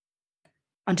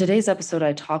On today's episode,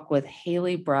 I talk with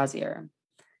Hayley Brazier.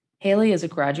 Hayley is a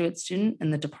graduate student in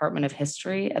the Department of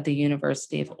History at the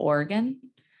University of Oregon.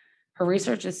 Her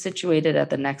research is situated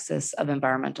at the nexus of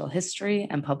environmental history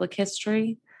and public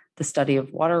history, the study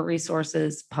of water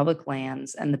resources, public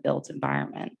lands, and the built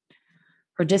environment.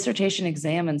 Her dissertation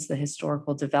examines the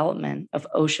historical development of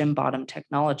ocean bottom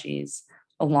technologies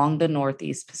along the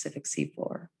Northeast Pacific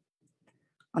seafloor.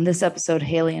 On this episode,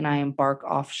 Hayley and I embark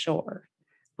offshore.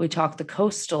 We talk the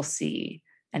coastal sea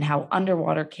and how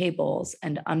underwater cables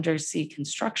and undersea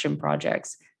construction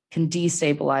projects can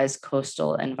destabilize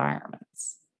coastal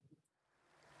environments.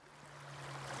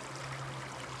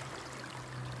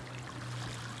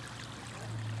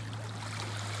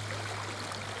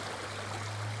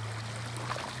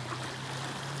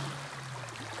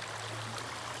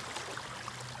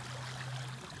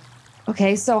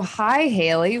 Okay, so hi,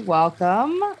 Hayley.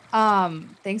 Welcome.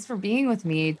 Thanks for being with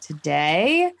me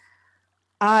today.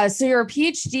 So you're a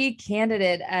PhD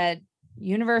candidate at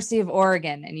University of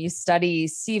Oregon, and you study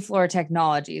seafloor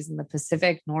technologies in the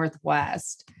Pacific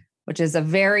Northwest, which is a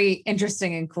very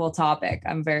interesting and cool topic.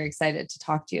 I'm very excited to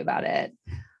talk to you about it.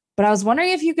 But I was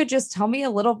wondering if you could just tell me a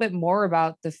little bit more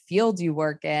about the field you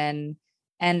work in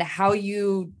and how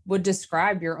you would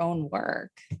describe your own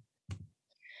work.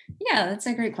 Yeah, that's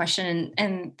a great question.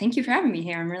 And thank you for having me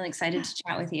here. I'm really excited to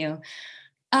chat with you.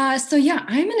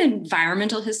 I'm an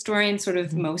environmental historian, sort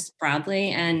of most broadly,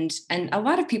 and a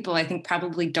lot of people I think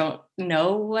probably don't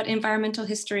know what environmental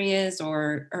history is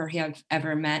or have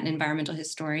ever met an environmental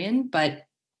historian. But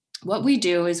what we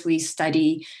do is we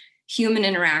study human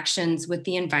interactions with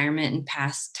the environment in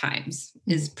past times,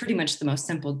 is pretty much the most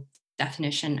simple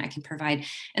definition I can provide.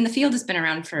 And the field has been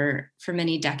around for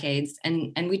many decades,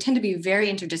 and we tend to be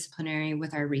very interdisciplinary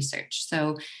with our research.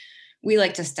 So we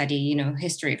like to study,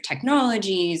 history of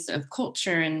technologies, of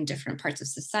culture and different parts of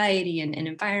society and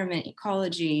environment,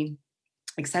 ecology,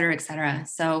 et cetera, et cetera.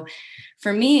 So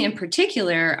for me in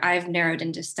particular, I've narrowed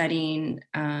into studying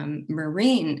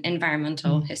marine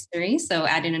environmental history. So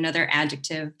adding another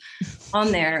adjective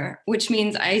on there, which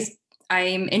means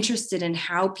I'm interested in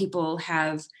how people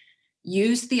have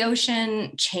used the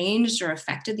ocean, changed or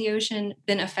affected the ocean,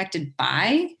 been affected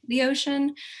by the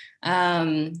ocean,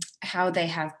 how they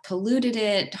have polluted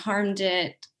it, harmed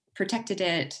it, protected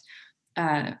it,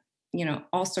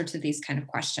 all sorts of these kind of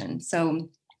questions.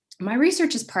 So my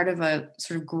research is part of a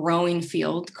sort of growing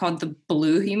field called the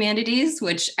blue humanities,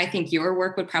 which I think your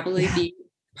work would probably be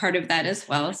part of that as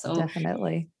well. So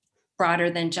definitely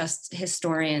broader than just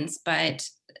historians, but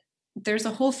there's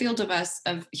a whole field of us,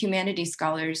 of humanities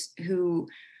scholars who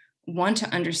want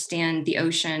to understand the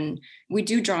ocean. We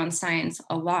do draw on science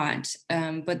a lot,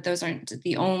 but those aren't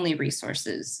the only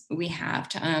resources we have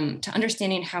to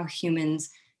understanding how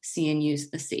humans see and use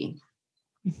the sea.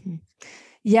 Mm-hmm.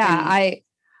 Yeah,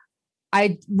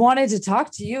 I wanted to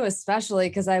talk to you especially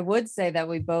because I would say that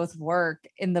we both work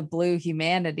in the blue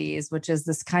humanities, which is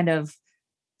this kind of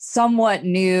somewhat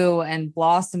new and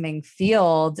blossoming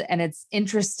field. And it's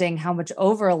interesting how much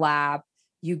overlap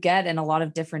you get in a lot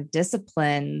of different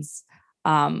disciplines,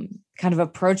 kind of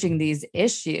approaching these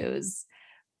issues.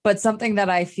 But something that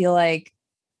I feel like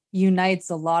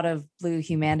unites a lot of blue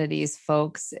humanities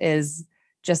folks is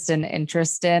just an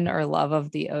interest in or love of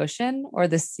the ocean or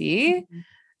the sea. Mm-hmm.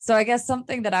 So I guess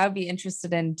something that I would be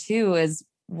interested in too is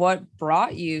what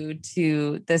brought you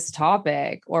to this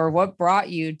topic, or what brought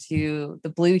you to the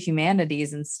blue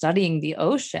humanities and studying the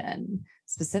ocean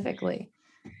specifically?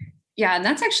 Yeah, and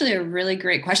that's actually a really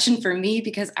great question for me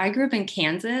because I grew up in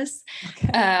Kansas,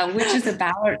 which is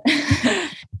about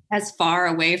as far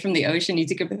away from the ocean as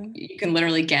you can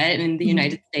literally get in the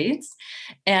United States.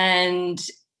 And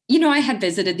I had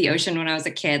visited the ocean when I was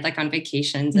a kid, like on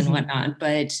vacations and whatnot.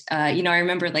 But, I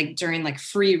remember like during like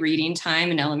free reading time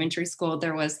in elementary school,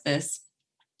 there was this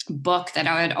book that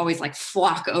I would always like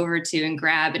flock over to and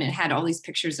grab. And it had all these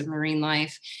pictures of marine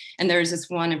life. And there was this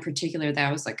one in particular that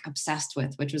I was like obsessed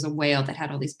with, which was a whale that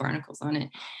had all these barnacles on it.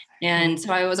 And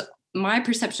so my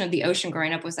perception of the ocean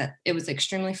growing up was that it was an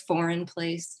extremely foreign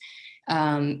place,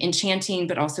 enchanting,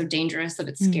 but also dangerous, a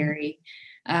bit scary.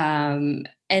 And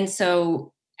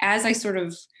so as I sort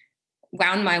of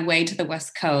wound my way to the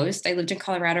West Coast, I lived in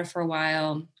Colorado for a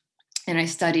while, and I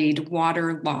studied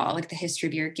water law, like the history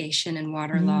of irrigation and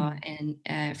water law,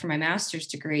 and for my master's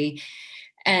degree.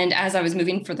 And as I was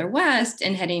moving further west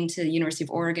and heading to the University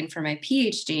of Oregon for my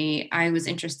PhD, I was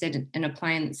interested in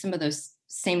applying some of those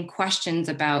same questions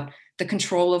about the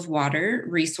control of water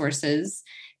resources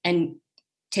and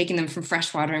taking them from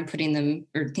freshwater and putting them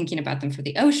or thinking about them for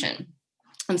the ocean.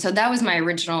 And so that was my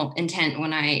original intent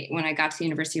when I got to the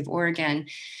University of Oregon.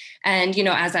 And,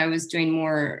 as I was doing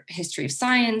more history of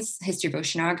science, history of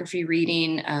oceanography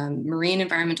reading, marine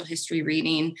environmental history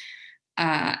reading,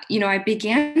 I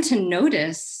began to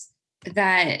notice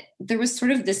that there was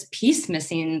sort of this piece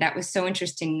missing that was so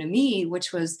interesting to me,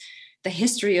 which was the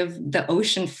history of the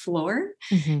ocean floor.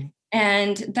 Mm-hmm.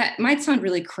 And that might sound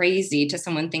really crazy to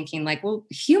someone thinking like, well,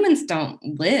 humans don't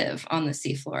live on the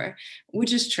seafloor,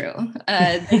 which is true.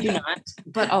 They do not.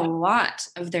 But a lot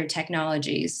of their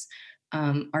technologies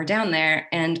are down there.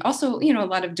 And also, a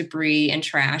lot of debris and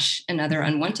trash and other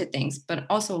unwanted things, but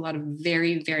also a lot of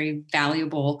very, very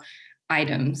valuable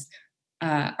items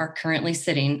are currently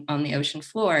sitting on the ocean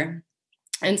floor.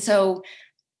 And so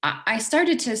I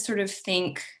started to sort of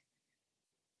think,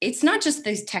 it's not just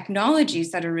these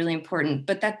technologies that are really important,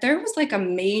 but that there was like a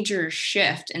major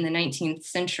shift in the 19th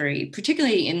century,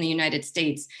 particularly in the United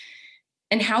States,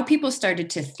 and how people started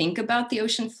to think about the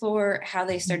ocean floor, how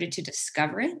they started to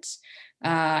discover it,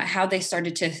 how they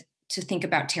started to think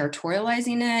about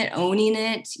territorializing it, owning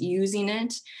it, using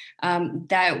it.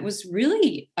 That was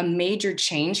really a major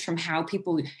change from how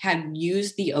people had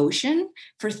used the ocean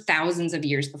for thousands of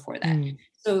years before that.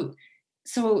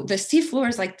 So the seafloor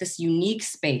is like this unique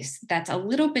space that's a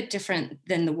little bit different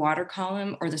than the water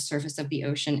column or the surface of the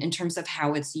ocean in terms of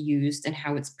how it's used and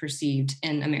how it's perceived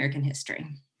in American history.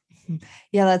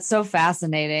 Yeah, that's so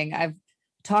fascinating. I've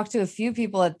talked to a few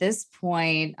people at this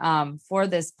point for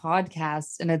this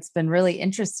podcast, and it's been really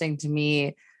interesting to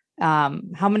me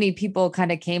how many people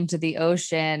kind of came to the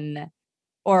ocean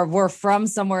or were from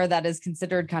somewhere that is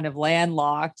considered kind of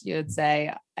landlocked, you would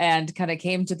say, and kind of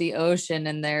came to the ocean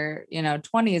in their,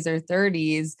 20s or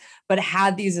 30s, but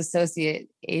had these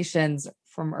associations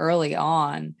from early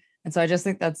on. And so I just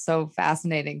think that's so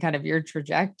fascinating, kind of your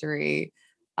trajectory.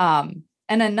 And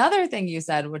another thing you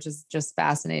said, which is just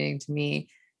fascinating to me,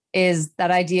 is that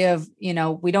idea of,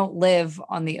 we don't live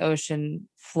on the ocean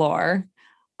floor,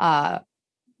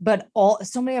 but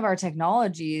so many of our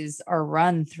technologies are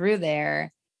run through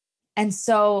there. And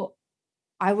so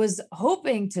I was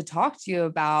hoping to talk to you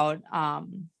about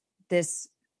this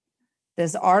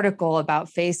article about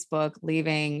Facebook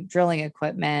leaving drilling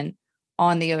equipment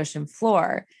on the ocean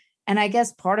floor. And I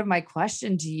guess part of my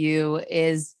question to you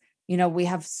is, we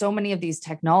have so many of these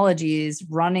technologies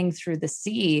running through the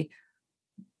sea,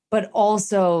 but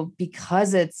also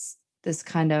because it's this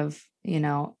kind of,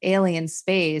 alien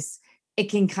space, it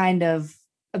can kind of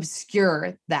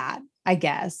obscure that, I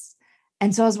guess.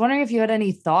 And so I was wondering if you had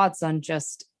any thoughts on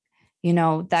just,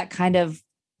 that kind of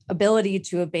ability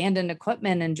to abandon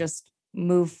equipment and just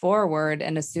move forward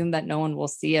and assume that no one will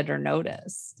see it or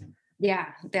notice. Yeah,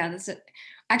 that's it.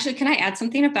 Actually, can I add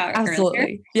something about Absolutely.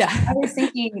 Earlier? Yeah. I was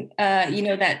thinking,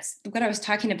 that's what I was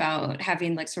talking about,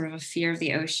 having like sort of a fear of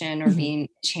the ocean or being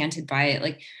enchanted by it.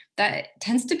 Like that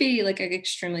tends to be like an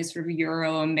extremely sort of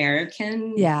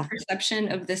Euro-American perception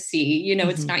of the sea.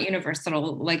 It's not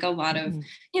universal, like a lot of,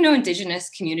 indigenous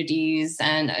communities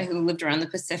and who lived around the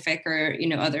Pacific or,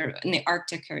 other in the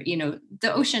Arctic or,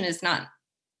 the ocean has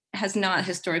not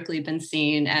historically been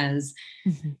seen as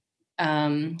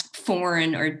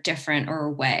foreign or different or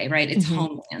away, right? It's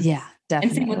homeland. Yeah,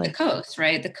 definitely. And same with the coast,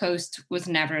 right? The coast was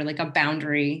never like a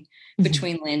boundary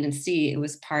between land and sea. It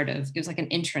was like an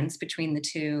entrance between the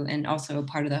two and also a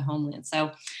part of the homeland.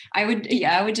 So I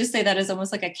would just say that as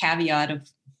almost like a caveat of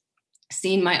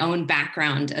seeing my own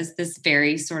background as this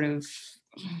very sort of,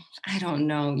 I don't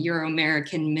know,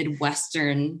 Euro-American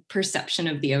Midwestern perception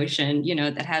of the ocean,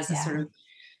 that has a sort of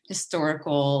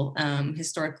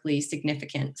historically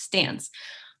significant stance.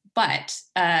 But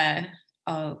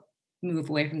I'll move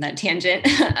away from that tangent.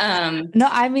 No,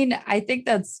 I mean, I think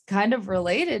that's kind of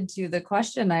related to the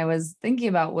question I was thinking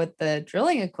about with the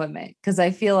drilling equipment, because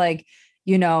I feel like,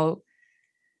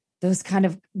 those kind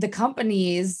of the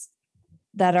companies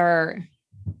that are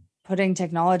putting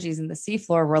technologies in the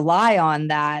seafloor rely on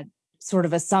that sort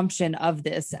of assumption of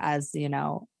this as,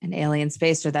 an alien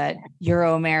space or that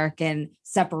Euro-American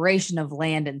separation of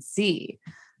land and sea.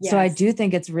 Yes. So I do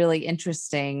think it's really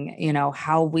interesting,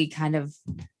 how we kind of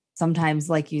sometimes,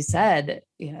 like you said,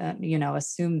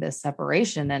 assume this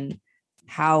separation and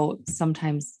how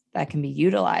sometimes that can be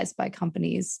utilized by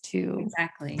companies to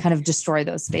kind of destroy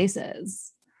those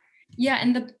spaces. Yeah.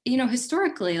 And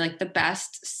historically, like the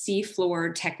best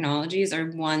seafloor technologies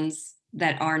are ones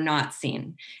that are not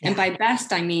seen. Yeah. And by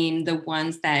best, I mean the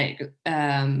ones that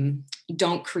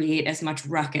don't create as much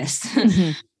ruckus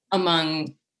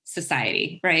among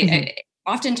society, right?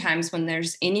 Oftentimes when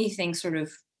there's anything sort of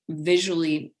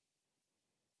visually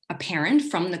apparent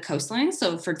from the coastline.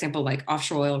 So for example, like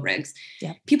offshore oil rigs,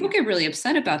 Yep. people get really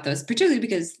upset about those, particularly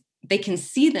because they can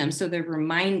see them. So they're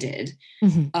reminded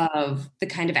of the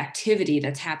kind of activity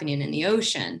that's happening in the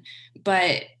ocean.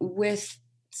 But with,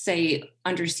 say,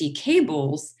 undersea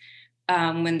cables,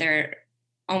 when they're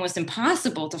almost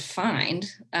impossible to find,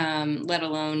 let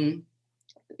alone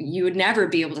you would never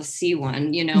be able to see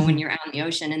one, you know, when you're out in the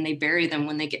ocean, and they bury them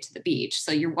when they get to the beach.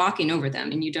 So you're walking over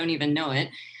them and you don't even know it.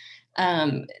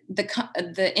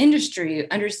 The industry,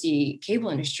 undersea cable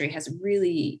industry, has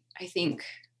really, I think,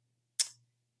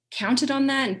 counted on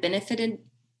that and benefited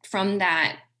from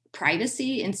that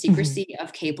privacy and secrecy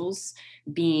of cables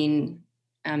being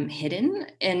hidden,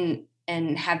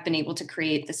 and have been able to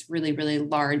create this really, really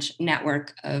large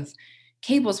network of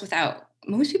cables without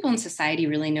most people in society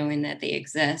really knowing that they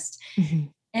exist.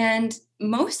 And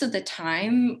most of the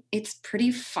time it's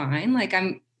pretty fine. Like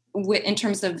in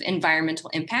terms of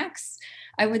environmental impacts,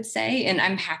 I would say, and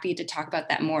I'm happy to talk about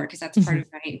that more because that's part of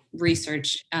my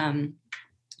research. And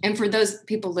for those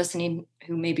people listening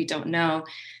who maybe don't know,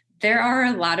 there are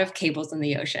a lot of cables in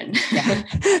the ocean. Yeah.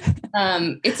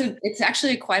 It's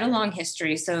actually quite a long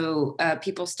history. So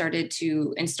people started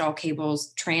to install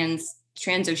cables,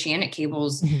 transoceanic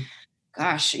cables.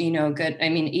 Gosh, you know, good. I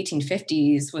mean,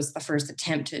 1850s was the first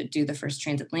attempt to do the first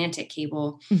transatlantic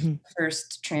cable.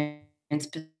 First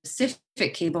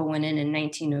trans-Pacific cable went in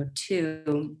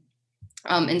 1902.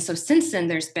 And so since then,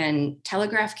 there's been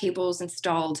telegraph cables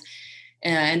installed,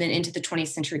 and then into the 20th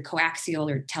century,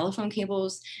 coaxial or telephone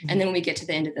cables. And then when we get to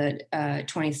the end of the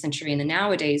 20th century, and then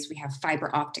nowadays we have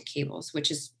fiber optic cables,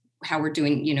 which is how we're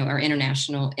doing, you know, our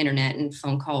international internet and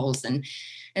phone calls.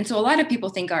 And so a lot of people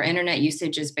think our internet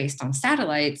usage is based on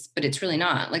satellites, but it's really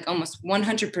not. Like almost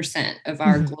 100% of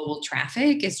our global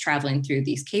traffic is traveling through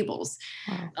these cables.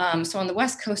 Wow. So on the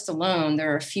West Coast alone,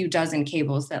 there are a few dozen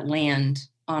cables that land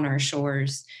on our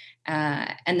shores.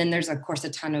 And then there's, of course, a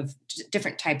ton of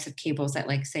different types of cables that,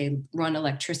 like, say, run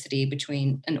electricity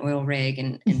between an oil rig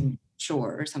and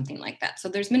shore or something like that. So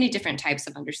there's many different types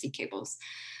of undersea cables.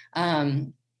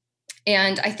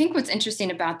 And I think what's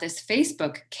interesting about this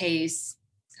Facebook case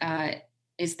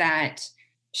is that,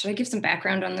 should I give some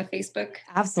background on the Facebook?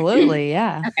 Absolutely,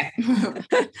 yeah. Okay.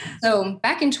 So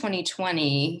back in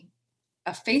 2020,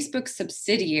 a Facebook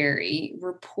subsidiary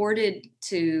reported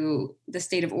to the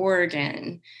state of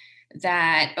Oregon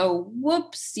that, oh,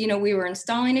 whoops, you know, we were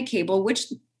installing a cable,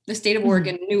 which the state of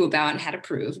Oregon knew about and had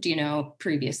approved, you know,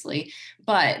 previously,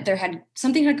 but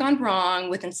something had gone wrong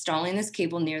with installing this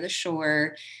cable near the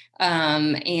shore.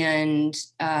 And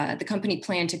the company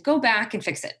planned to go back and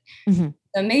fix it.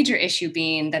 The major issue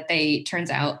being that they, turns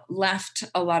out, left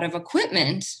a lot of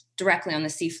equipment directly on the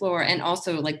seafloor, and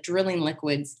also like drilling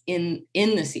liquids in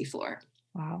the seafloor.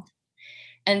 Wow.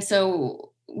 And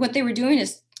so what they were doing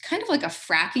is kind of like a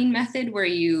fracking method, where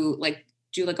you like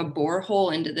do like a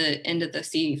borehole into the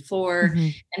sea floor,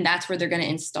 and that's where they're going to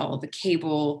install the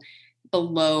cable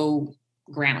below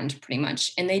ground, pretty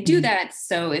much. And they do that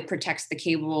so it protects the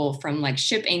cable from like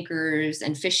ship anchors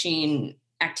and fishing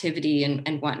activity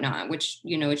and whatnot, which,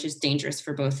 you know, which is dangerous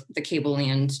for both the cable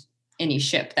and any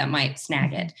ship that might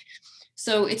snag it.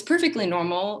 So it's perfectly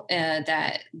normal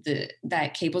that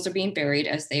cables are being buried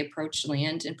as they approach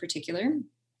land, in particular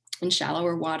in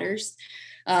shallower waters.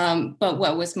 But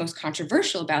what was most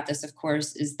controversial about this, of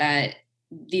course, is that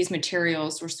these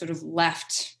materials were sort of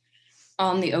left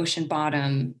on the ocean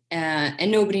bottom,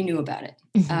 and nobody knew about it.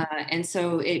 And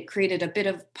so it created a bit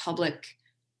of public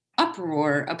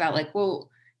uproar about, like, well,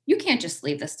 you can't just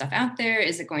leave this stuff out there.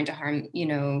 Is it going to harm, you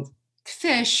know,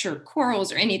 fish or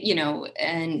corals or any, you know,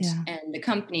 and the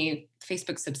company,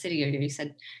 Facebook subsidiary,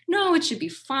 said, no, it should be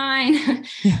fine.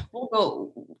 We'll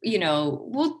go, you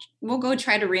know, we'll go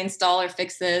try to reinstall or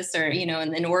fix this, or, you know,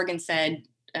 and then Oregon said,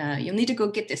 you'll need to go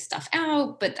get this stuff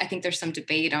out. But I think there's some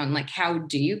debate on, like, how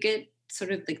do you get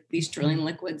sort of like these drilling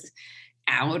liquids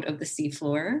out of the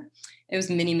seafloor? It was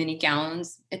many, many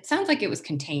gallons. It sounds like it was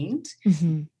contained,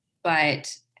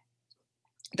 but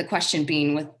the question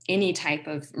being, with any type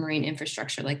of marine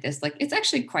infrastructure like this, like, it's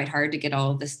actually quite hard to get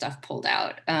all of this stuff pulled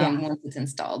out once it's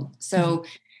installed. So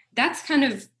that's kind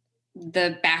of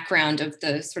the background of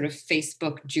the sort of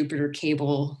Facebook Jupiter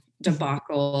cable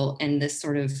debacle and this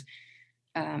sort of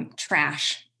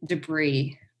trash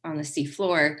debris on the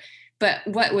seafloor. But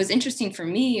what was interesting for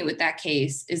me with that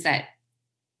case is that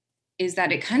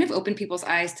it kind of opened people's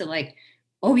eyes to, like,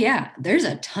 oh yeah, there's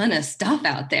a ton of stuff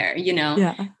out there, you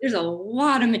know. There's a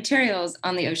lot of materials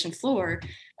on the ocean floor,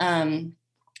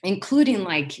 including,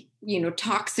 like, you know,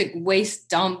 toxic waste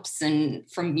dumps and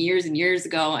from years and years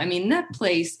ago. I mean, that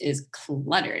place is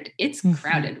cluttered. It's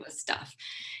crowded with stuff.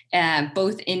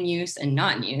 both in use and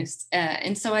not in use.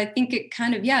 And so I think it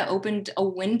kind of, opened a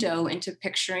window into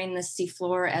picturing the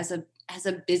seafloor as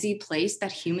a busy place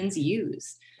that humans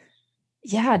use.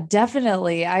 Yeah,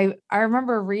 definitely. I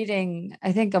remember reading,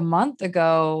 I think a month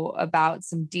ago, about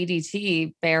some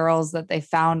DDT barrels that they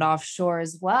found offshore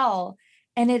as well.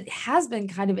 And it has been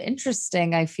kind of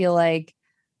interesting. I feel like,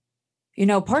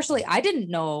 partially I didn't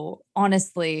know,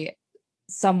 honestly,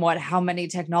 somewhat how many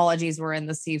technologies were in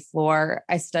the seafloor.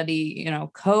 I study,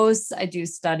 coasts. I do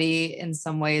study in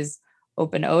some ways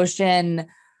open ocean,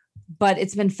 but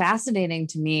it's been fascinating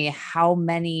to me how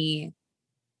many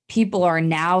people are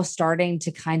now starting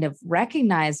to kind of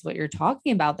recognize what you're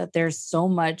talking about, that there's so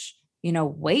much,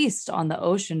 waste on the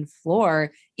ocean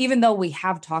floor, even though we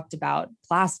have talked about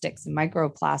plastics and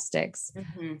microplastics.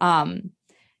 Mm-hmm.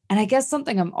 And I guess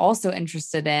something I'm also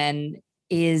interested in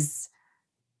is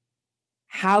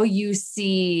how you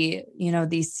see,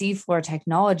 these seafloor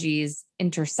technologies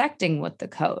intersecting with the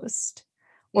coast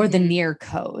or the near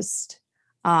coast.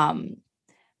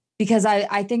 Because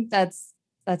I think that's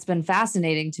been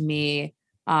fascinating to me.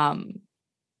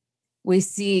 We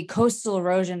see coastal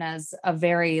erosion as a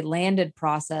very landed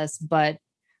process, but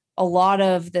a lot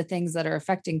of the things that are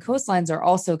affecting coastlines are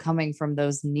also coming from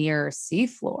those near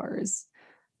seafloors.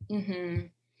 Mm-hmm.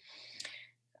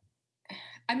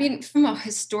 I mean, from a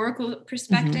historical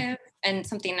perspective, and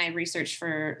something I researched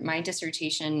for my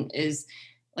dissertation is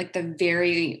like the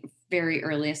very, very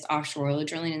earliest offshore oil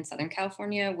drilling in Southern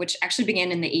California, which actually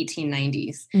began in the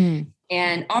 1890s.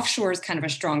 And offshore is kind of a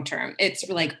strong term. It's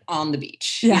like on the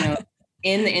beach,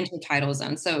 in the intertidal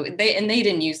zone. So they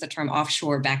didn't use the term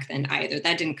offshore back then either.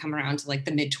 That didn't come around to like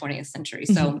the mid 20th century.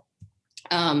 So,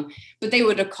 but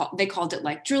they called it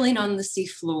like drilling on the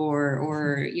seafloor,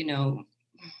 or,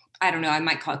 I don't know, I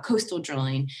might call it coastal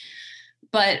drilling.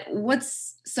 But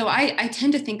I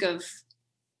tend to think of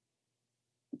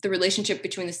the relationship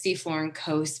between the seafloor and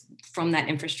coast from that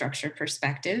infrastructure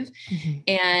perspective.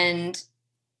 And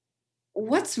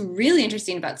what's really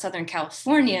interesting about Southern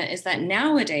California is that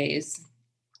nowadays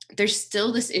there's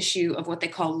still this issue of what they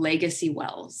call legacy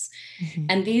wells.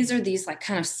 And these are these like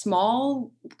kind of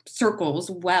small circles,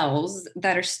 wells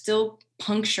that are still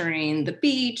puncturing the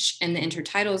beach and the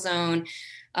intertidal zone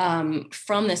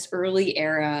from this early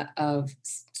era of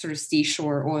sort of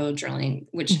seashore oil drilling,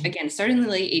 which again started in the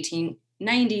late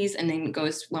 1890s and then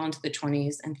goes well into the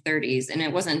 20s and 30s. And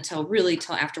it wasn't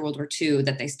until after World War II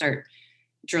that they start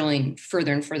drilling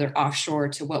further and further offshore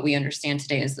to what we understand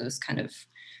today as those kind of,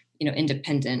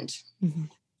 independent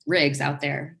rigs out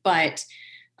there. But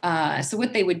so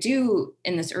what they would do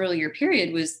in this earlier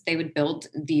period was they would build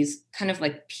these kind of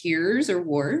like piers or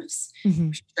wharves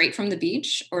straight from the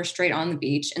beach or straight on the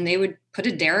beach. And they would put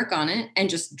a derrick on it and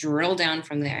just drill down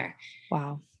from there.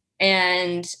 Wow.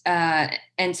 And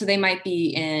so they might be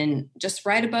in just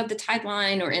right above the tide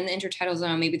line or in the intertidal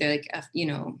zone. Maybe they're like,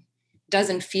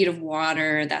 dozen feet of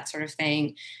water, that sort of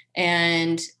thing.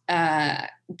 And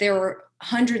there were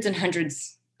hundreds and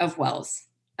hundreds of wells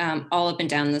all up and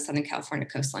down the Southern California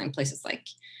coastline, places like,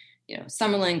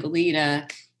 Summerlin, Goleta,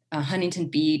 Huntington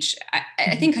Beach.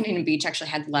 I think Huntington Beach actually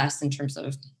had less in terms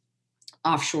of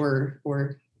offshore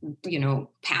or,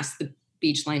 past the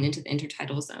beach line into the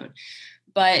intertidal zone.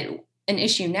 But an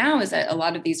issue now is that a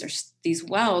lot of these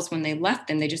wells, when they left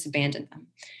them, they just abandoned them.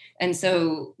 And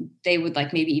so they would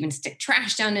like maybe even stick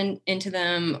trash down into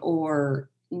them or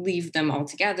leave them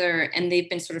altogether. And they've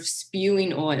been sort of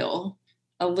spewing oil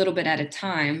a little bit at a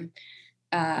time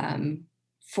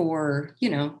for,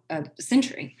 a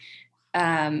century.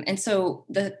 And so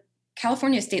the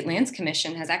California State Lands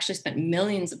Commission has actually spent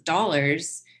millions of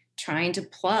dollars trying to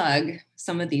plug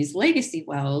some of these legacy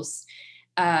wells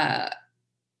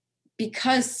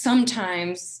because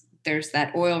sometimes there's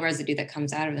that oil residue that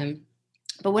comes out of them.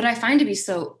 But what I find to be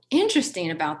so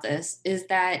interesting about this is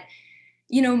that,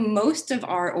 most of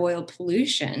our oil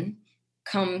pollution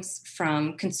comes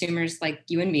from consumers like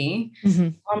you and me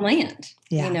on land.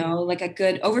 Like a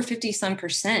good over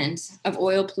 50% of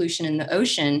oil pollution in the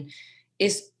ocean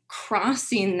is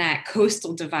crossing that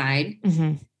coastal divide,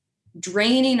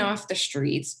 draining off the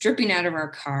streets, dripping out of our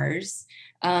cars,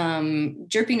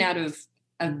 dripping out of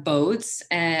boats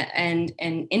and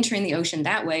entering the ocean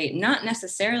that way, not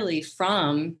necessarily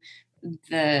from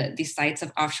the sites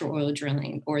of offshore oil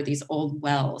drilling or these old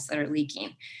wells that are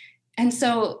leaking. And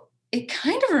so it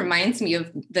kind of reminds me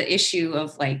of the issue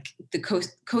of like the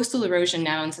coastal erosion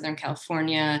now in Southern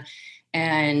California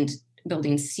and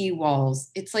building seawalls.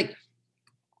 It's like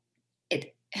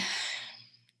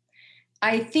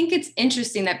I think it's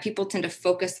interesting that people tend to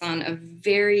focus on a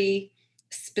very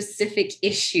specific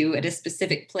issue at a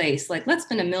specific place, like let's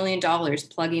spend $1 million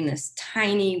plugging this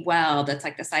tiny well that's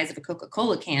like the size of a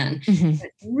Coca-Cola can,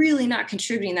 but really not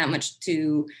contributing that much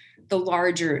to the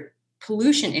larger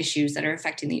pollution issues that are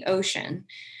affecting the ocean,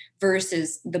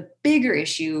 versus the bigger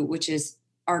issue, which is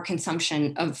our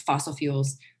consumption of fossil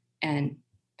fuels and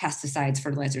pesticides,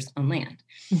 fertilizers on land.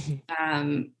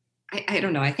 I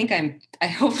don't know. I think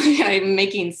hopefully I'm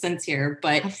making sense here,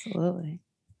 but absolutely.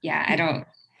 Yeah, I don't.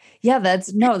 Yeah,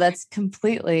 that's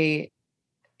completely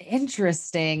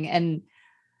interesting. And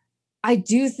I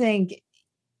do think,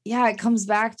 yeah, it comes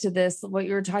back to this, what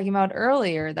you were talking about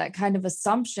earlier, that kind of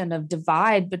assumption of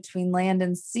divide between land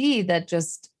and sea that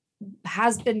just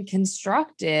has been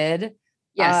constructed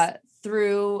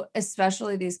through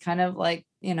especially these kind of like,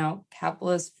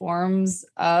 capitalist forms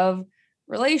of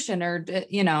relation or, and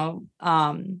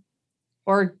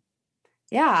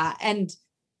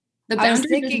the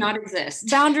boundary does not exist.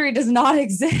 Boundary does not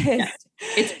exist. Yeah.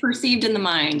 It's perceived in the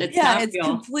mind. It's real.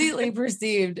 Completely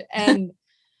perceived. And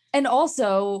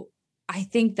also I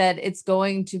think that it's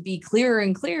going to be clearer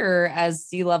and clearer as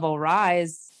sea level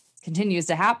rise continues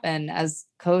to happen, as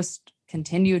coasts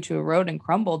continue to erode and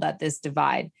crumble, that this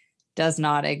divide does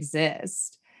not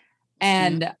exist.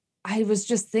 And I was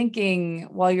just thinking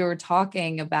while you were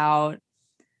talking about,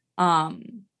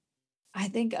 I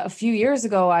think a few years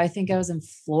ago, I was in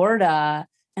Florida,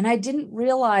 and I didn't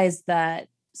realize that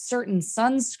certain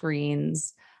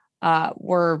sunscreens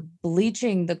were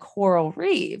bleaching the coral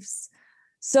reefs.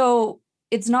 So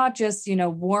it's not just,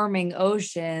 warming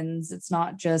oceans. It's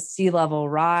not just sea level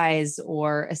rise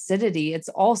or acidity. It's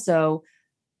also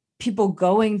people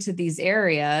going to these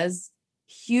areas,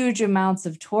 huge amounts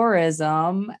of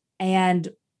tourism, and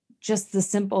just the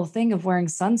simple thing of wearing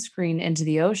sunscreen into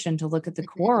the ocean to look at the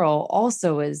coral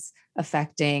also is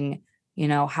affecting,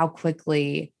 how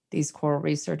quickly these coral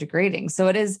reefs are degrading. So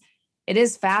it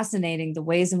is fascinating the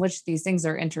ways in which these things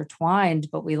are intertwined,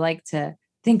 but we like to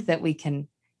think that we can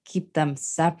keep them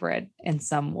separate in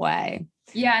some way.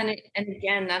 Yeah. And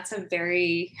again, that's a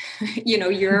very,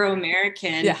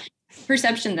 Euro-American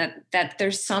perception that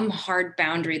there's some hard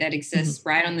boundary that exists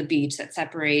right on the beach that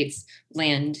separates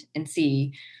land and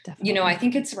sea. Definitely. I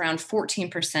think it's around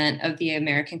 14% of the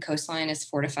American coastline is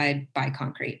fortified by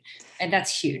concrete. And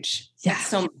that's huge. Yeah. That's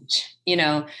so much,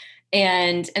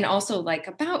 and also like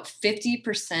about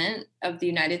 50% of the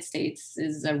United States'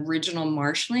 original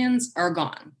marshlands are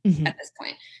gone at this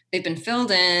point. They've been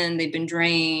filled in, they've been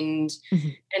drained,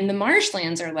 and the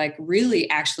marshlands are like really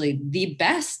actually the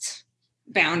best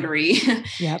boundary,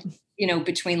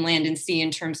 between land and sea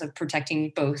in terms of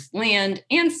protecting both land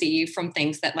and sea from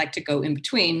things that like to go in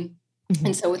between.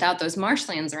 And so without those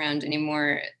marshlands around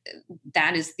anymore,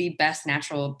 that is the best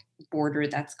natural border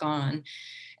that's gone.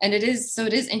 And it is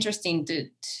interesting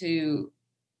to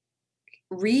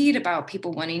read about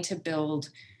people wanting to build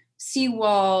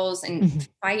seawalls and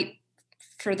fight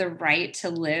for the right to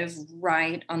live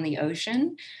right on the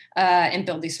ocean and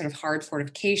build these sort of hard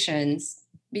fortifications,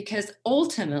 because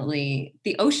ultimately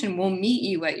the ocean will meet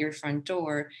you at your front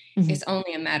door. It's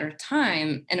only a matter of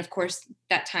time. And of course,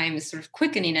 that time is sort of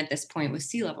quickening at this point with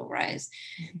sea level rise.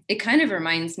 It kind of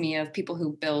reminds me of people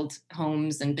who build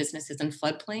homes and businesses in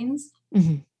floodplains.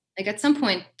 Like at some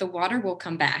point, the water will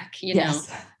come back, know,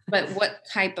 but what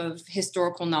type of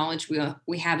historical knowledge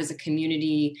we have as a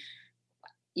community,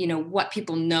 what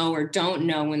people know or don't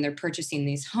know when they're purchasing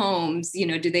these homes,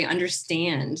 do they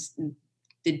understand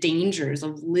the dangers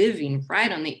of living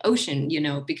right on the ocean,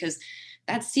 because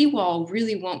that seawall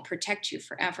really won't protect you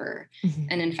forever.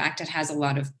 And in fact, it has a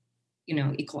lot of,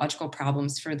 ecological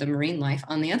problems for the marine life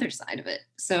on the other side of it.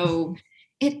 So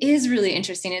it is really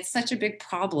interesting. It's such a big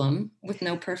problem with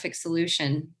no perfect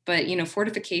solution, but,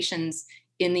 fortifications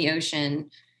in the ocean,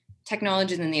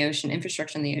 technologies in the ocean,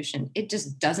 infrastructure in the ocean, it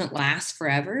just doesn't last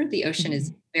forever. The ocean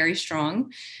is very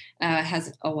strong,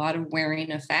 has a lot of wearing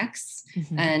effects,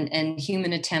 and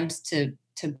human attempts to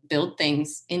build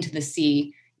things into the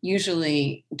sea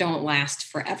usually don't last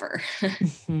forever.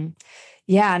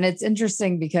 Yeah. And it's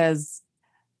interesting because,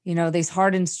 these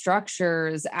hardened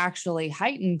structures actually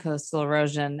heighten coastal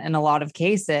erosion in a lot of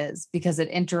cases because it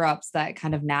interrupts that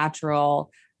kind of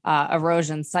natural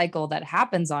erosion cycle that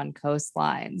happens on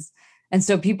coastlines. And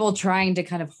so people trying to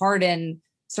kind of harden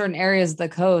certain areas of the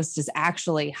coast is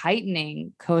actually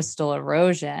heightening coastal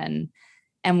erosion.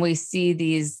 And we see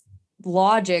these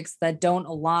logics that don't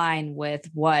align with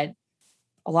what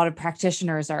a lot of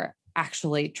practitioners are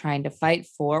actually trying to fight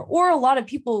for, or a lot of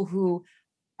people who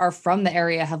are from the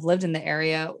area, have lived in the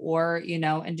area, or,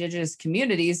 indigenous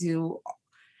communities who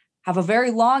have a very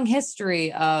long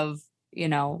history of,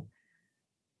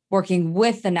 working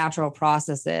with the natural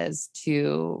processes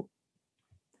to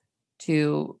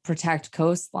protect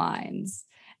coastlines.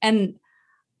 And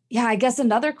yeah, I guess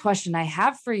another question I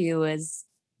have for you is,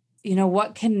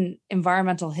 what can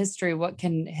environmental history, what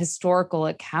can historical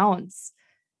accounts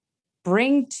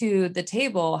bring to the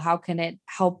table? How can it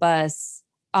help us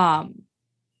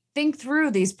think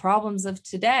through these problems of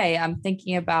today? I'm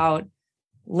thinking about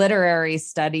literary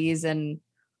studies and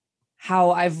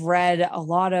how I've read a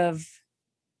lot of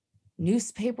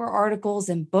newspaper articles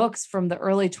and books from the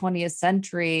early 20th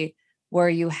century where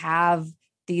you have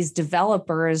these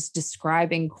developers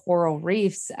describing coral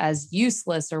reefs as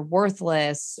useless or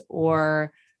worthless,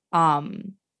 or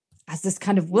as this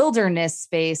kind of wilderness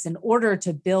space in order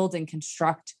to build and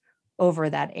construct over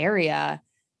that area.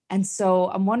 And so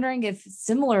I'm wondering if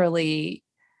similarly,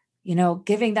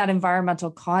 giving that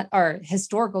environmental or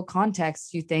historical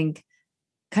context, you think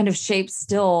kind of shapes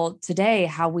still today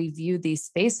how we view these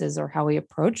spaces or how we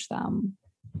approach them.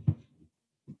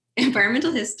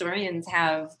 Environmental historians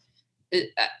have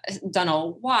done a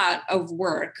lot of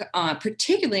work,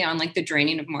 particularly on like the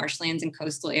draining of marshlands and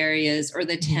coastal areas, or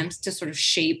the attempts to sort of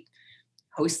shape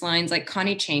coastlines. Like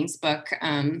Connie Chang's book,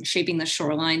 Shaping the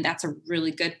Shoreline. That's a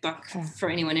really good book for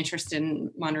anyone interested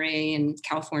in Monterey and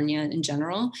California in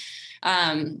general.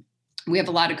 We have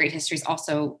a lot of great histories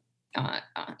also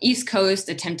East Coast,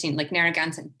 attempting like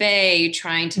Narragansett Bay,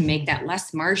 trying to make that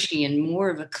less marshy and more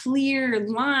of a clear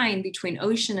line between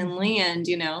ocean and land,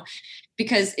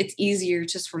 because it's easier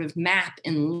to sort of map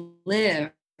and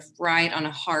live right on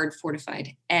a hard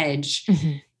fortified edge,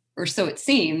 or so it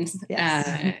seems.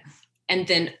 Yes. And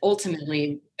then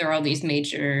ultimately there are all these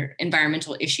major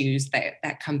environmental issues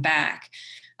that come back.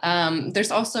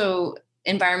 There's also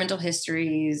environmental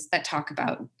histories that talk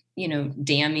about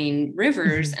damming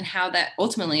rivers and how that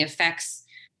ultimately affects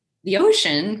the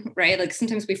ocean, right? Like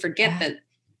sometimes we forget that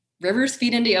rivers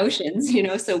feed into oceans,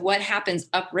 so what happens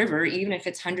upriver, even if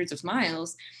it's hundreds of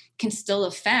miles, can still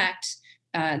affect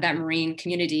that marine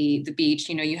community, the beach.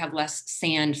 You have less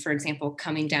sand, for example,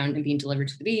 coming down and being delivered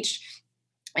to the beach,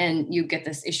 and you get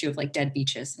this issue of like dead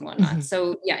beaches and whatnot.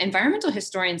 So yeah, environmental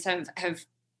historians have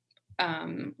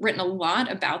written a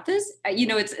lot about this.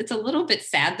 It's a little bit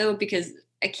sad though, because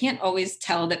I can't always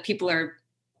tell that people are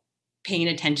paying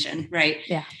attention, right?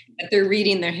 Yeah. That they're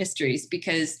reading their histories,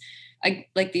 because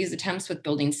like these attempts with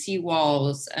building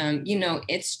seawalls,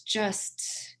 it's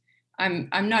just, I'm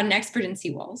not an expert in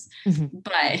seawalls,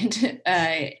 but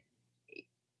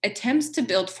attempts to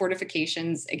build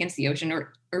fortifications against the ocean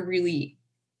or really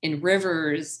in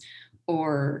rivers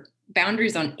or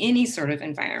boundaries on any sort of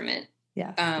environment,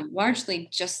 largely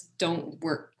just don't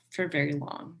work for very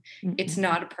long. It's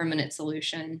not a permanent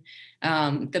solution.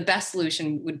 The best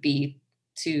solution would be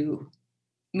to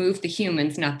move the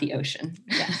humans, not the ocean.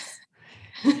 Yes.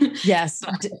 Yes.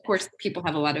 But of course, people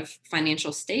have a lot of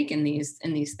financial stake in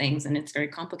these things, and it's very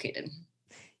complicated.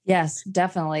 Yes,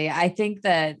 definitely. I think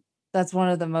that's one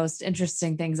of the most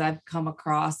interesting things I've come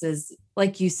across is,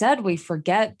 like you said, we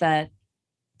forget that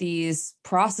these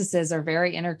processes are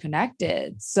very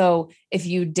interconnected. So if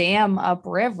you dam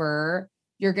upriver,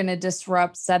 you're going to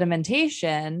disrupt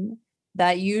sedimentation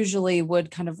that usually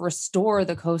would kind of restore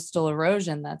the coastal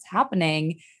erosion that's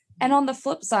happening. And on the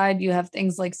flip side, you have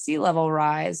things like sea level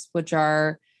rise, which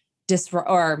are kind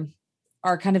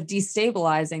of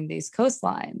destabilizing these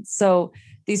coastlines. So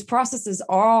these processes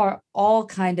are all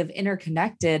kind of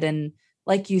interconnected. And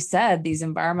like you said, these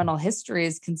environmental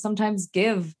histories can sometimes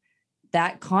give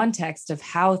that context of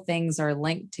how things are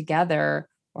linked together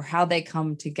or how they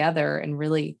come together in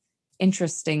really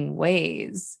interesting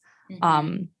ways.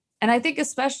 And I think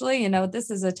especially, this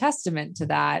is a testament to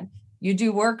that. You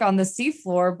do work on the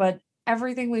seafloor, but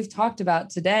everything we've talked about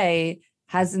today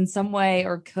has in some way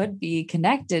or could be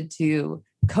connected to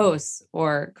coasts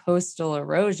or coastal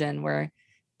erosion, where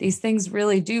these things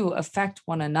really do affect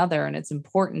one another. And it's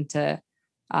important to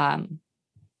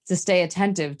stay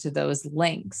attentive to those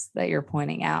links that you're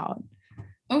pointing out.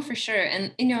 Oh, for sure.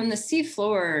 And, on the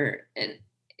seafloor,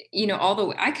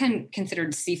 although I can consider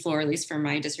the seafloor, at least for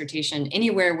my dissertation,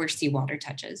 anywhere where seawater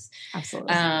touches.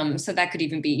 Absolutely. So that could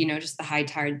even be, just the high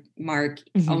tide mark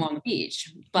along the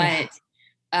beach. But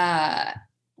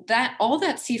that all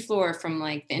that seafloor from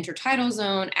like the intertidal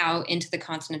zone out into the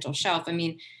continental shelf,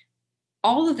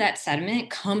 all of that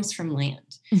sediment comes from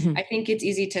land. I think it's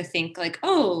easy to think like,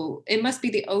 oh, it must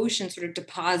be the ocean sort of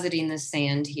depositing the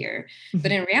sand here.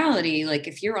 But in reality, like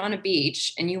if you're on a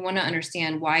beach and you want to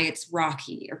understand why it's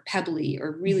rocky or pebbly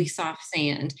or really soft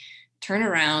sand, turn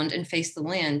around and face the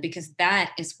land, because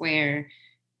that is where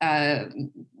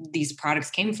these products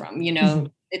came from.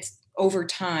 It's over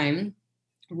time,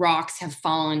 rocks have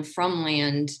fallen from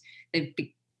land. They've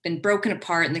been broken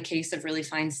apart in the case of really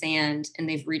fine sand, and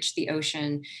they've reached the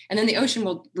ocean. And then the ocean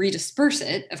will redisperse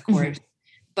it, of course.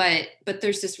 But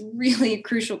there's this really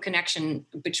crucial connection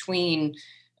between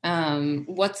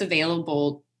what's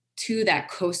available to that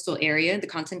coastal area, the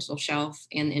continental shelf,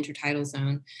 and the intertidal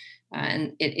zone.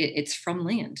 And it's from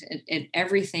land.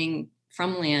 Everything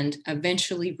from land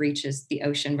eventually reaches the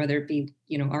ocean, whether it be,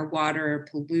 our water,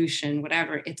 pollution,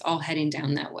 whatever. It's all heading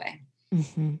down that way.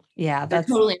 Mm-hmm. Yeah, they're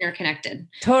totally interconnected.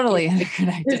 Totally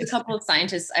interconnected. There's a couple of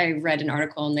scientists, I read an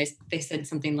article, and they said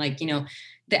something like,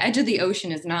 the edge of the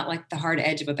ocean is not like the hard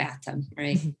edge of a bathtub,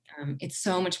 right? Mm-hmm. It's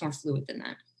so much more fluid than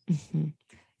that. Mm-hmm.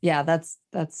 Yeah, that's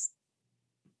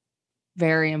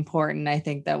very important. I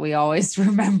think that we always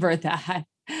remember that.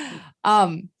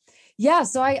 Yeah.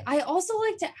 So I also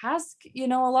like to ask, a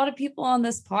lot of people on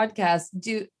this podcast,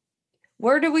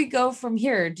 where do we go from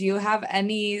here? Do you have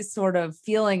any sort of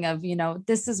feeling of,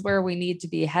 this is where we need to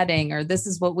be heading, or this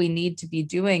is what we need to be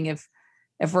doing if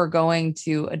we're going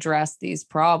to address these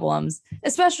problems,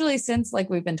 especially since, like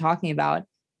we've been talking about,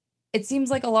 it seems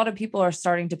like a lot of people are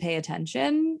starting to pay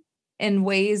attention in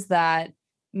ways that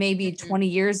maybe 20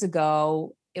 years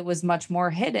ago, it was much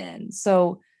more hidden.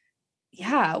 So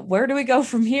yeah, where do we go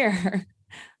from here?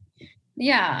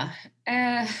 Yeah.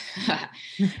 I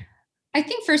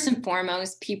think first and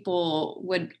foremost,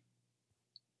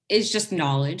 is just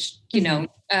knowledge,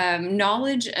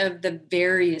 knowledge of the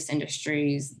various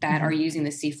industries that are using the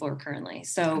seafloor currently.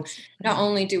 So not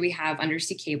only do we have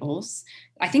undersea cables,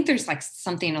 I think there's like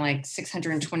something like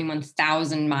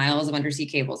 621,000 miles of undersea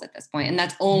cables at this point, and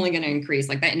that's only going to increase.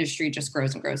 Like that industry just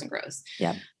grows and grows and grows.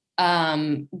 Yeah.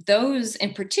 Those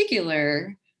in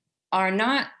particular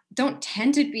don't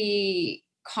tend to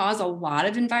cause a lot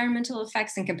of environmental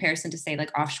effects in comparison to, say,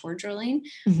 like offshore drilling.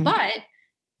 Mm-hmm. But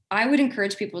I would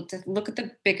encourage people to look at the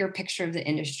bigger picture of the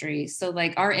industry. So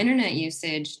like our internet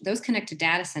usage, those connect to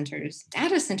data centers.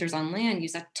 Data centers on land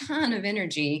use a ton of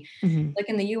energy. Mm-hmm. Like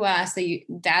in the US,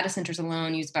 data centers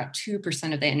alone use about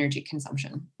 2% of the energy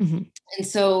consumption. Mm-hmm. And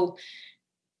so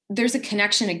there's a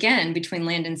connection again between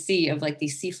land and sea of like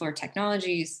these seafloor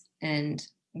technologies and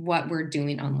what we're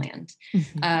doing on land.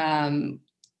 Mm-hmm.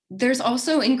 There's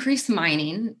also increased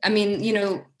mining. I mean,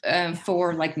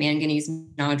 for like manganese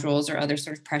nodules or other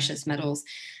sort of precious metals,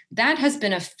 that has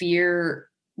been a fear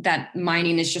that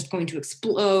mining is just going to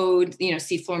explode,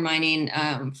 seafloor mining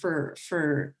for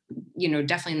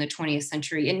definitely in the 20th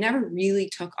century. It never really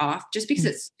took off just because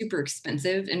it's super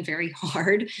expensive and very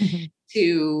hard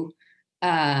to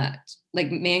like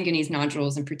manganese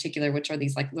nodules in particular, which are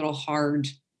these like little hard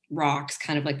rocks,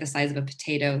 kind of like the size of a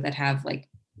potato that have like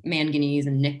manganese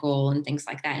and nickel and things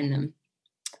like that in them.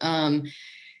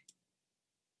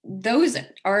 Those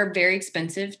are very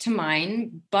expensive to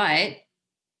mine, but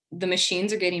the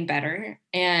machines are getting better.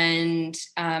 And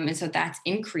so that's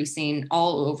increasing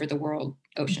all over the world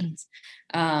oceans.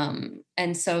 Mm-hmm.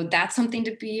 And so that's something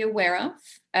to be aware of.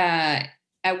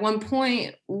 At one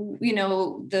point,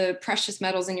 the precious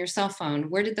metals in your cell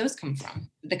phone, where did those come from?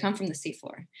 They come from the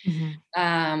seafloor.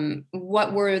 Mm-hmm.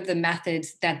 What were the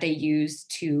methods that they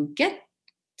used to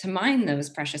mine those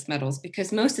precious metals?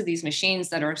 Because most of these machines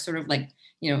that are sort of like,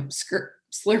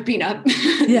 slurping up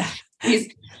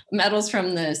these metals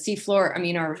from the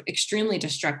seafloor, are extremely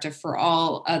destructive for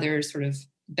all other sort of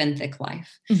benthic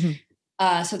life.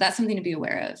 Mm-hmm. So that's something to be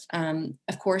aware of.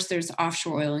 Of course, there's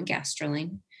offshore oil and gas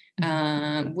drilling.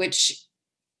 Which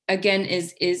again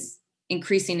is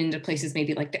increasing into places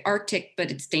maybe like the Arctic,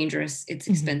 but it's dangerous, it's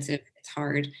expensive, it's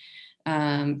hard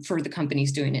for the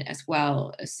companies doing it as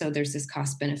well. So there's this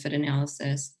cost benefit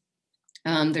analysis.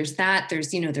 There's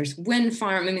wind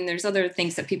farm. There's other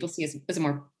things that people see as a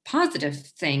more positive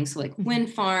thing. So like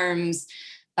wind farms,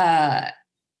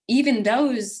 even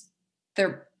those,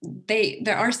 there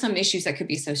are some issues that could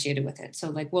be associated with it. So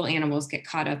like, will animals get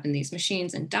caught up in these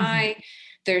machines and die? Mm-hmm.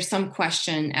 There's some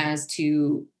question as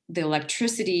to the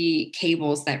electricity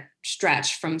cables that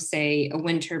stretch from, say, a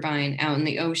wind turbine out in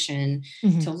the ocean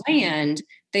to land.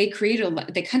 They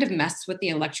kind of mess with the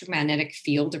electromagnetic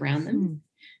field around them. Mm-hmm.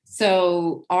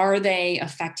 So are they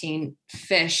affecting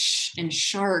fish and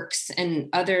sharks and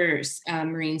other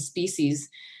marine species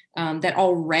that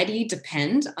already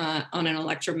depend on an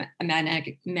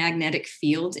electromagnetic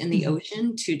field in the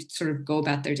ocean to sort of go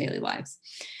about their daily lives?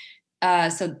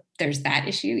 So there's that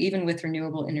issue, even with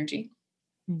renewable energy.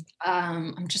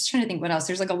 I'm just trying to think what else.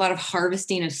 There's like a lot of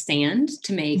harvesting of sand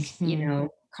to make,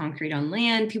 concrete on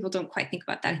land. People don't quite think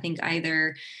about that, I think,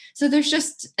 either. So there's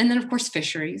and then of course,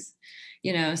 fisheries,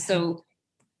 so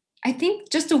I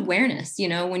think just awareness,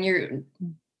 when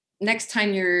next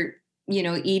time you're,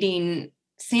 eating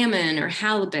salmon or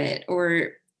halibut,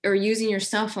 or using your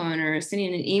cell phone or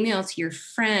sending an email to your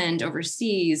friend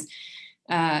overseas,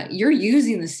 you're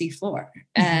using the seafloor,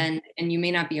 and you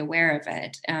may not be aware of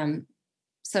it.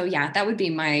 So yeah, that would be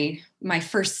my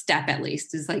first step, at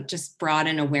least, is like just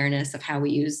broaden awareness of how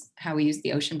we use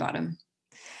the ocean bottom.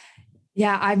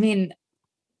 Yeah. I mean,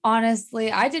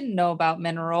 honestly, I didn't know about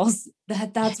minerals.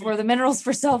 That's where the minerals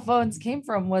for cell phones came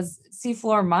from, was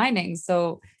seafloor mining.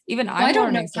 So even I'm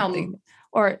learning something.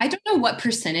 Or I don't know what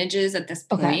percentages at this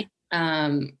point.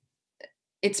 Okay.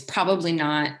 It's probably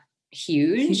not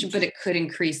huge, but it could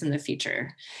increase in the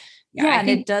future. Yeah, and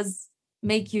it does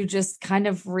make you just kind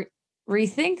of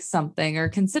rethink something or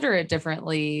consider it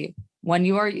differently when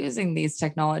you are using these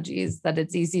technologies, that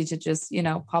it's easy to just,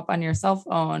 pop on your cell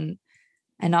phone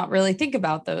and not really think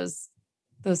about those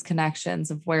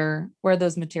connections of where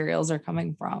those materials are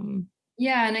coming from.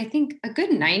 Yeah. And I think a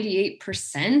good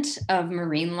 98% of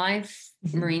marine life,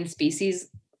 marine species,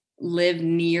 live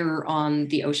near on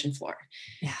the ocean floor.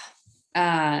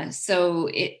 Yeah. So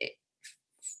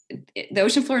the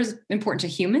ocean floor is important to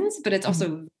humans, but it's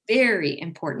also very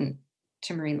important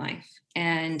to marine life.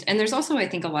 And there's also, I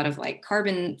think, a lot of like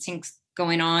carbon sinks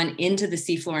going on into the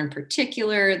seafloor in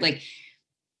particular. Like,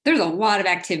 there's a lot of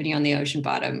activity on the ocean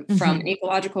bottom from an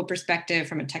ecological perspective,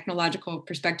 from a technological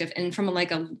perspective, and from a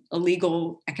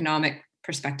legal economic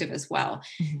perspective as well.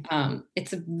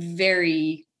 It's a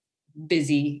very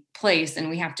busy place, and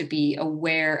we have to be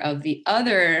aware of the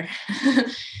other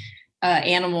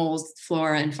animals,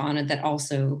 flora and fauna that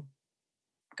also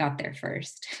got there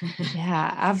first.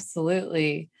 Yeah,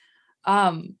 absolutely.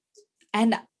 And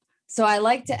so I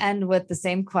like to end with the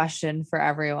same question for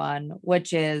everyone,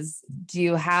 which is, do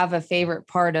you have a favorite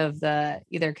part of the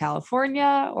either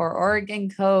California or Oregon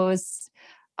coast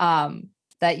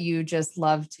that you just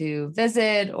love to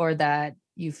visit, or that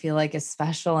you feel like is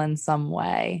special in some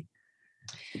way?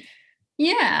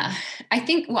 Yeah, I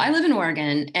think, I live in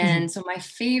Oregon. And so my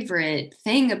favorite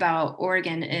thing about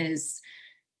Oregon is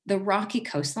the rocky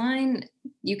coastline.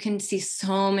 You can see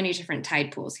so many different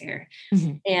tide pools here.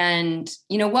 And,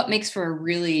 what makes for a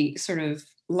really sort of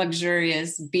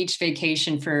luxurious beach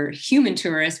vacation for human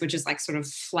tourists, which is like sort of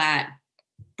flat,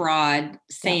 broad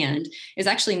sand, is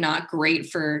actually not great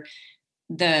for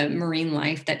the marine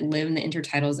life that live in the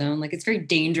intertidal zone. Like, it's very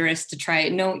dangerous to try.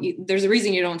 There's a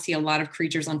reason you don't see a lot of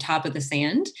creatures on top of the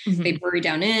sand. They bury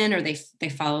down in, or they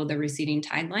follow the receding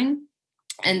tide line.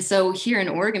 And so here in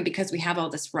Oregon, because we have all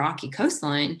this rocky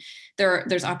coastline,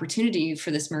 there's opportunity for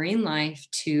this marine life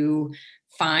to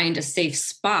find a safe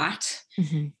spot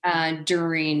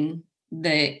during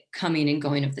the coming and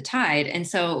going of the tide. And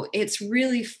so it's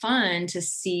really fun to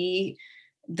see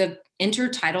the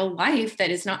intertidal life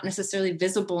that is not necessarily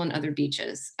visible in other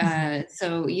beaches.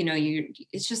 So,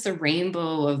 it's just a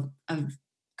rainbow of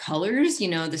colors,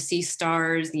 the sea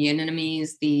stars, the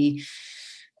anemones, the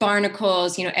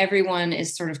barnacles, everyone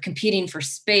is sort of competing for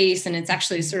space, and it's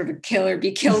actually sort of a kill or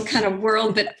be killed kind of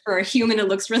world. But for a human, it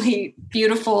looks really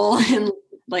beautiful and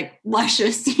like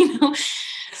luscious,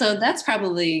 So that's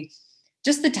probably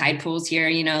just the tide pools here,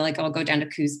 like I'll go down to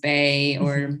Coos Bay,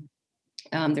 or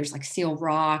there's like Seal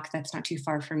Rock that's not too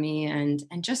far from me, and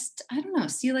just, I don't know,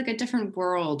 see like a different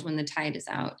world when the tide is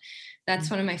out. That's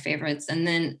one of my favorites. And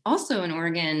then also in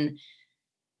Oregon,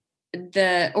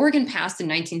 the Oregon passed in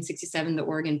 1967 the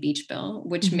Oregon Beach Bill,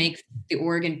 which makes the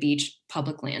Oregon beach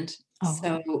public land.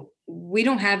 So we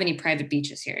don't have any private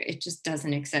beaches here. It just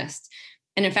doesn't exist.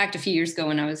 And in fact, a few years ago,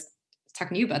 when I was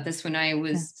talking to you about this, when I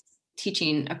was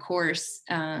teaching a course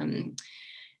and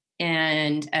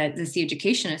at the Sea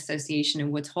Education Association in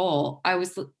Woods Hole,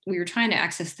 we were trying to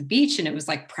access the beach, and it was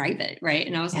like private, right?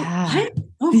 And I was like, what?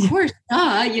 Of course,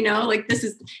 like, this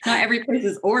is not every place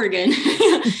is Oregon.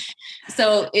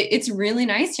 So it's really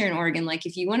nice here in Oregon. Like,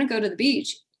 if you want to go to the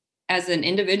beach as an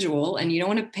individual and you don't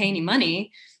want to pay any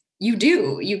money, you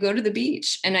go to the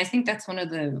beach. And I think that's one of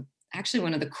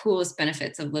the coolest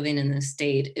benefits of living in this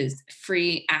state is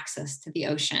free access to the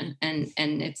ocean. And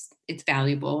it's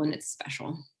valuable and it's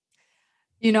special.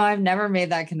 I've never made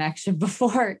that connection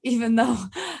before, even though,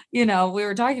 we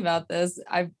were talking about this.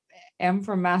 I am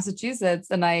from Massachusetts,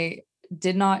 and I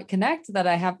did not connect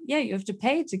that you have to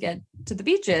pay to get to the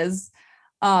beaches.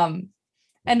 And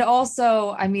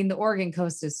also, I mean, the Oregon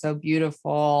coast is so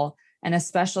beautiful, and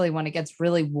especially when it gets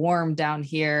really warm down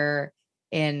here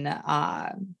in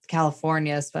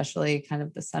California, especially kind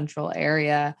of the central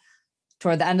area.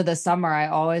 Toward the end of the summer, I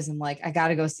always am like, I got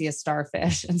to go see a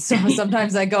starfish. And so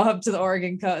sometimes I go up to the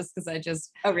Oregon coast because I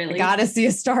got to see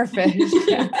a starfish.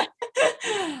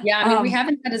 Yeah, I mean, we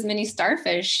haven't had as many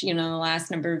starfish, the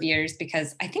last number of years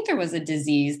because I think there was a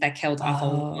disease that killed off a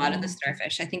lot of the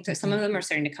starfish. I think that some of them are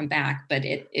starting to come back, but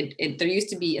there used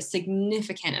to be a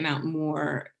significant amount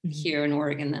more here in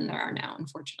Oregon than there are now,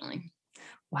 unfortunately.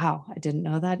 Wow, I didn't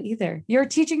know that either. You're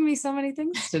teaching me so many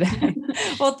things today.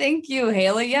 Well, thank you,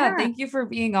 Hayley. Yeah, thank you for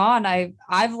being on.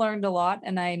 I've learned a lot,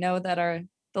 and I know that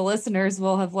the listeners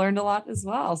will have learned a lot as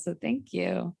well. So thank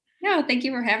you. No, thank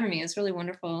you for having me. It's really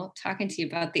wonderful talking to you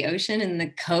about the ocean and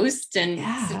the coast and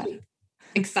such an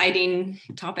exciting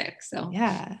topic. So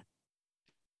yeah.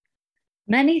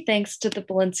 Many thanks to the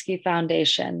Belinsky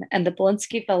Foundation and the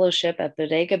Belinsky Fellowship at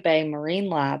Bodega Bay Marine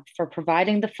Lab for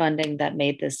providing the funding that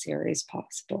made this series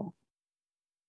possible.